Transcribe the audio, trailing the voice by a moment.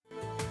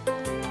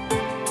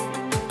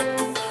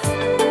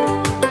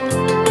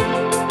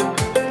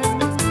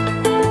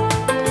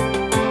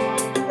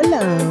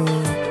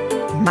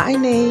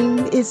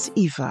name is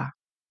Eva,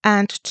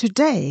 and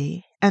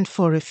today, and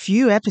for a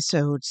few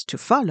episodes to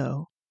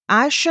follow,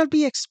 I shall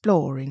be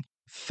exploring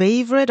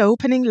favorite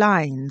opening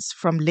lines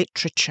from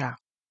literature.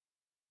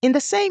 In the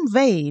same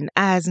vein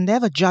as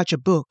never judge a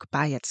book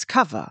by its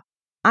cover,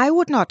 I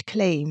would not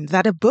claim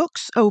that a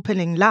book's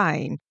opening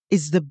line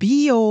is the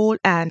be-all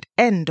and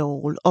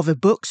end-all of a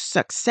book's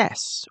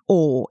success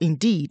or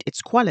indeed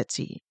its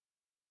quality.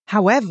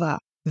 However,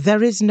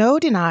 there is no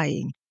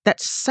denying that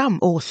some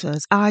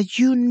authors are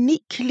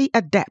uniquely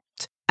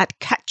adept at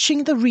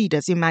catching the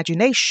reader's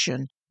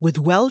imagination with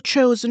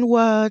well-chosen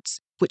words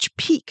which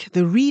pique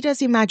the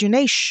reader's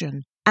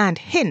imagination and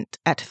hint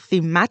at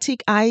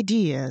thematic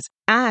ideas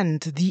and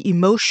the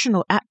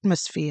emotional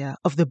atmosphere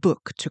of the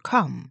book to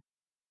come.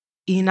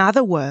 In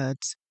other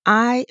words,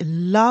 I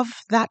love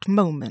that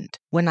moment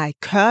when I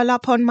curl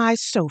up on my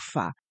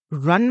sofa,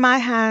 run my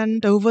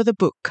hand over the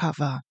book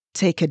cover,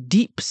 take a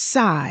deep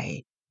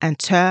sigh, and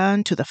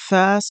turn to the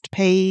first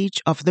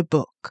page of the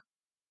book.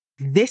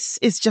 This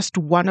is just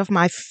one of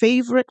my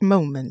favorite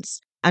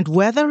moments, and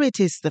whether it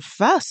is the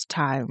first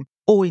time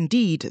or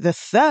indeed the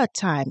third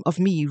time of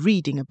me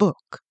reading a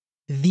book,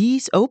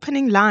 these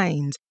opening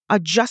lines are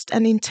just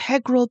an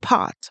integral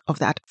part of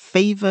that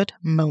favored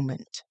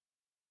moment.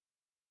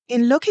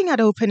 In looking at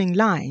opening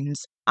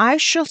lines, I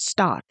shall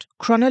start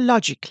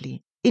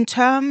chronologically in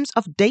terms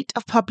of date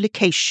of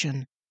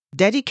publication,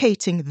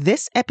 dedicating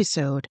this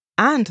episode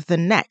and the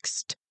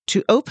next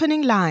to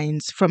opening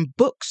lines from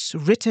books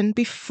written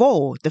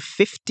before the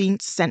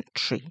 15th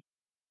century.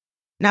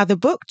 Now, the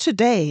book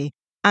today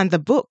and the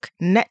book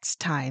next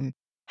time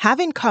have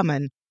in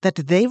common that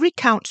they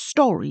recount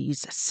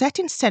stories set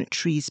in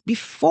centuries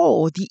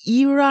before the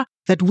era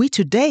that we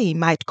today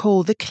might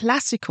call the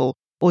classical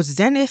or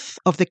zenith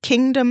of the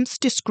kingdoms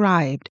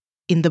described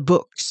in the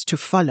books to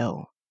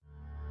follow.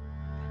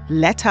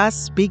 Let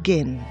us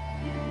begin.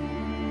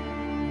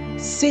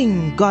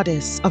 Sing,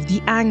 goddess of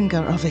the anger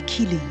of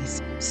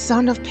Achilles,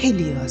 son of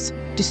Peleus,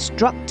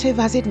 destructive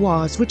as it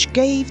was, which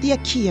gave the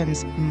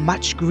Achaeans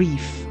much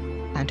grief,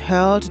 and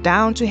hurled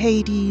down to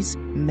Hades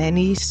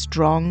many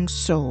strong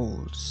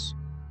souls.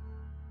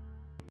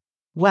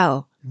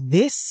 Well,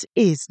 this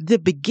is the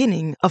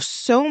beginning of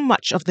so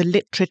much of the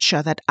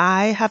literature that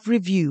I have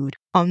reviewed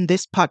on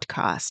this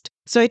podcast,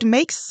 so it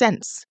makes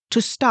sense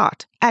to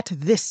start at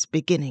this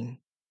beginning.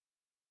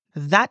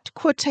 That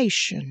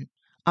quotation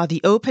are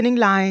the opening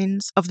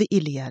lines of the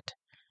Iliad,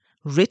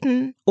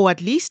 written or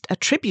at least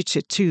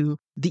attributed to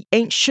the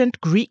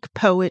ancient Greek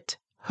poet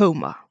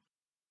Homer.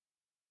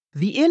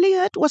 The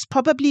Iliad was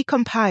probably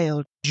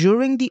compiled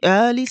during the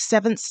early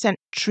 7th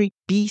century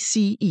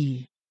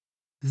BCE.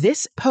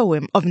 This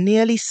poem of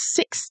nearly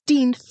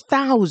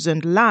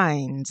 16,000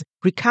 lines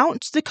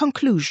recounts the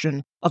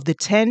conclusion of the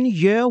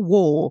 10-year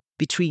war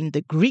between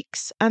the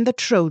Greeks and the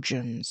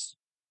Trojans,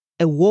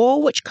 a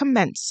war which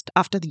commenced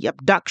after the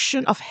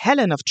abduction of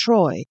Helen of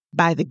Troy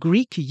by the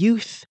Greek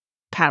youth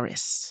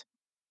Paris.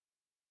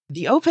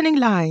 The opening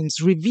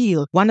lines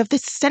reveal one of the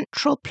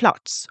central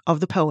plots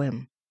of the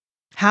poem,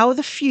 how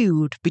the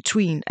feud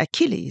between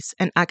Achilles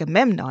and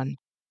Agamemnon,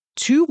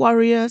 two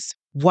warriors,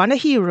 one a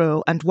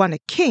hero and one a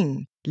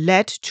king,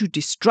 led to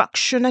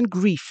destruction and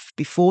grief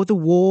before the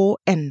war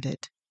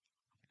ended.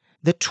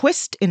 The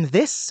twist in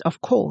this,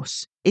 of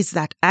course, is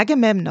that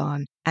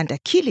Agamemnon and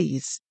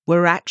Achilles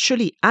were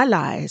actually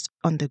allies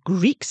on the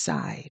Greek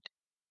side.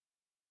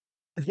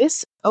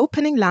 This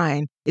opening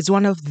line is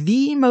one of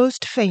the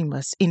most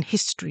famous in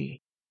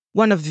history,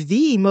 one of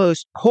the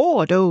most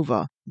pored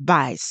over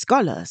by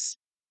scholars,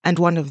 and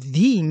one of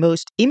the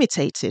most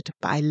imitated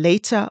by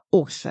later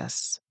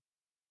authors.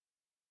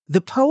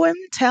 The poem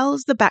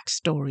tells the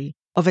backstory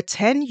of a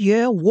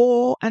 10-year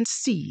war and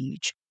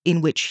siege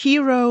in which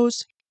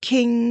heroes,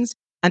 kings,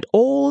 and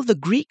all the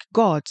Greek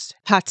gods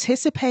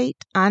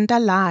participate and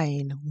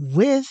align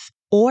with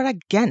or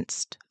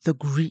against the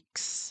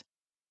Greeks.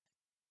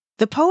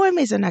 The poem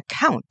is an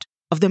account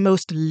of the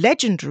most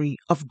legendary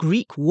of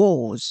Greek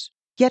wars,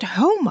 yet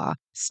Homer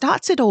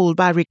starts it all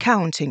by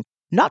recounting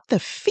not the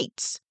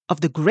feats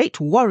of the great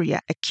warrior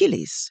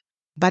Achilles,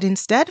 but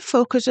instead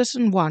focuses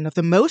on one of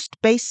the most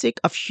basic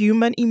of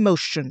human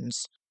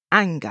emotions,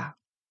 anger.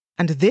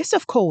 And this,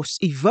 of course,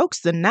 evokes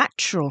the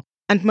natural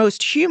and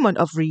most human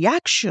of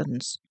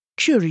reactions,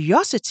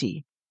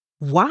 curiosity.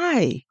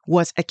 Why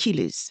was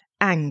Achilles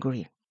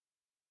angry?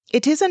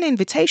 It is an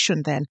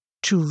invitation, then,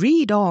 to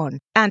read on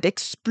and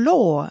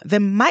explore the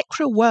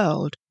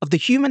micro-world of the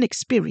human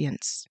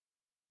experience.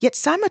 Yet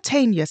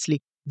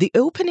simultaneously, the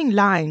opening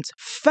lines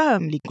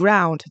firmly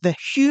ground the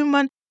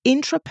human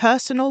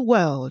intrapersonal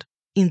world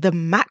in the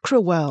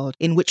macro-world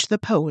in which the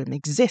poem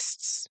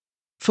exists.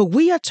 For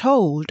we are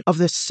told of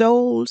the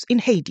souls in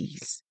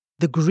Hades,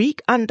 the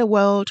Greek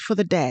underworld for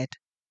the dead.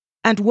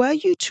 And were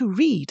you to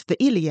read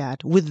the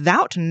Iliad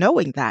without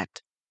knowing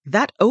that,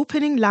 that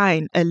opening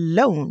line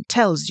alone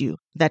tells you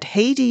that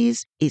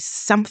Hades is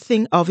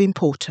something of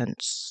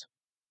importance.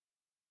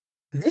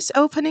 This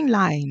opening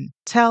line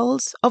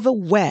tells of a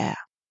where,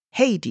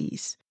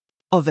 Hades,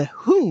 of a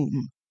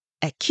whom,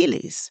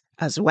 Achilles,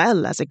 as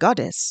well as a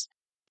goddess,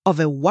 of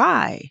a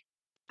why,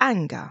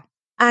 anger.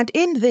 And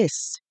in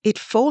this, it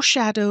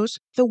foreshadows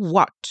the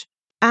what,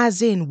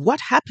 as in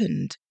what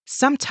happened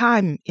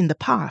sometime in the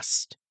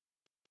past.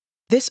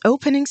 This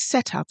opening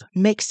setup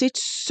makes it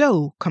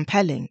so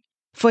compelling,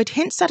 for it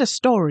hints at a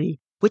story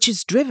which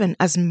is driven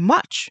as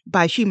much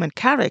by human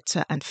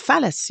character and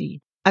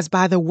fallacy as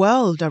by the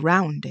world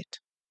around it.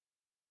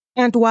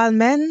 And while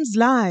men's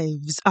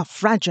lives are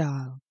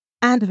fragile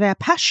and their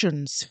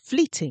passions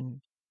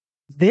fleeting,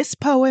 this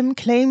poem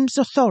claims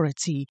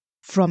authority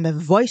from a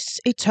voice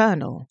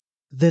eternal,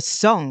 the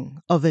song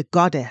of a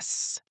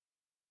goddess.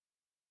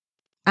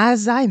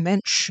 As I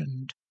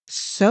mentioned,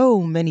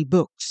 so many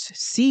books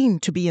seem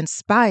to be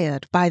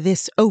inspired by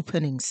this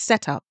opening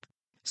setup,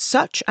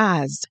 such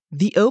as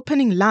the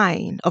opening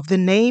line of The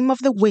Name of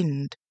the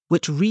Wind,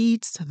 which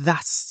reads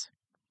thus: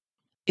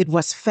 "It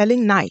was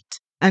felling night,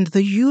 and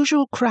the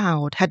usual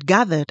crowd had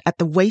gathered at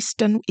the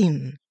Wayston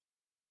Inn."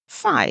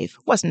 5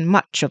 wasn't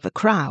much of a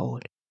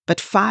crowd, but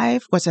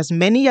 5 was as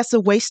many as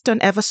the Wayston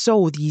ever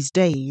saw these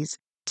days,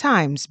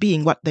 times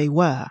being what they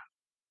were.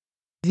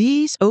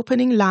 These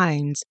opening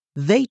lines,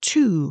 they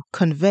too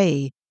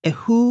convey a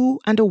who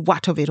and a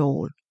what of it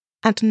all,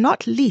 and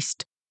not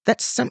least that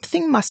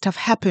something must have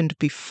happened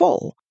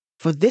before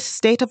for this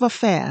state of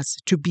affairs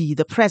to be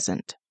the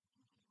present.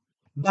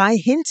 By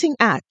hinting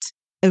at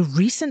a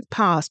recent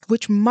past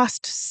which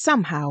must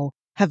somehow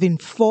have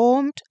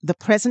informed the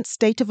present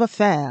state of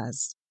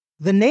affairs,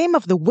 The Name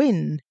of the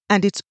Wind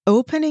and its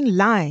opening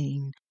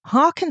line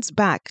harkens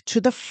back to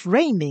the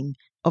framing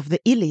of the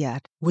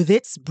Iliad with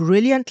its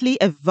brilliantly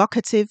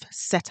evocative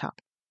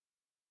setup.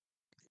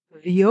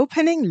 The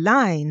opening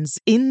lines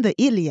in the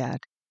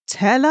Iliad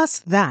tell us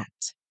that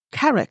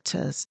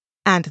characters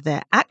and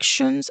their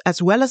actions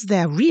as well as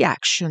their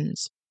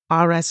reactions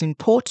are as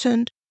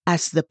important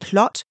as the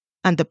plot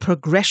and the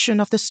progression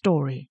of the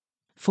story,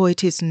 for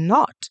it is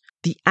not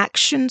the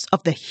actions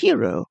of the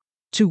hero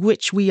to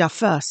which we are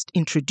first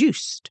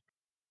introduced,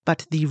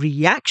 but the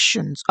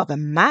reactions of a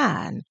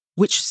man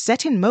which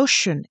set in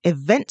motion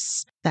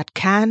events that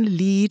can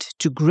lead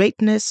to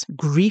greatness,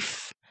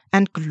 grief,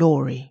 and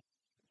glory.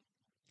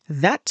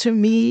 That to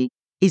me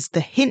is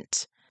the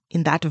hint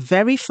in that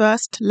very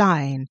first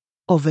line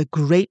of a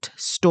great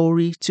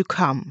story to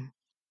come.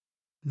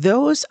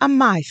 Those are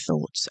my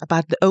thoughts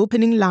about the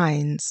opening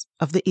lines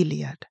of the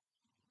Iliad.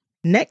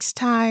 Next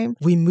time,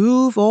 we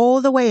move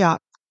all the way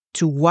up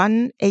to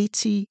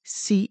 180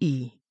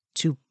 CE,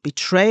 to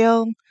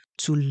betrayal,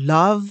 to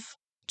love,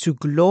 to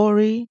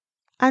glory,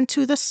 and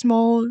to the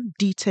small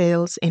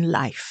details in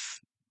life.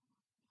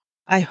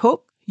 I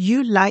hope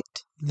you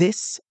liked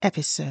this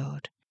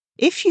episode.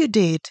 If you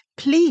did,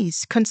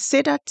 please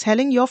consider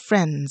telling your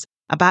friends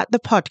about the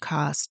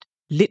podcast,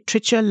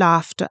 Literature,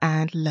 Laughter,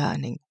 and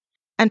Learning.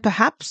 And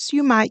perhaps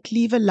you might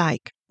leave a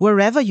like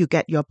wherever you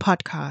get your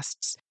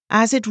podcasts,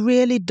 as it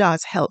really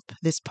does help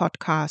this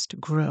podcast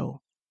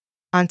grow.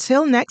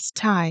 Until next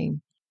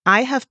time,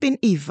 I have been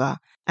Eva,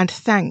 and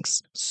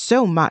thanks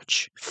so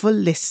much for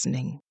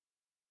listening.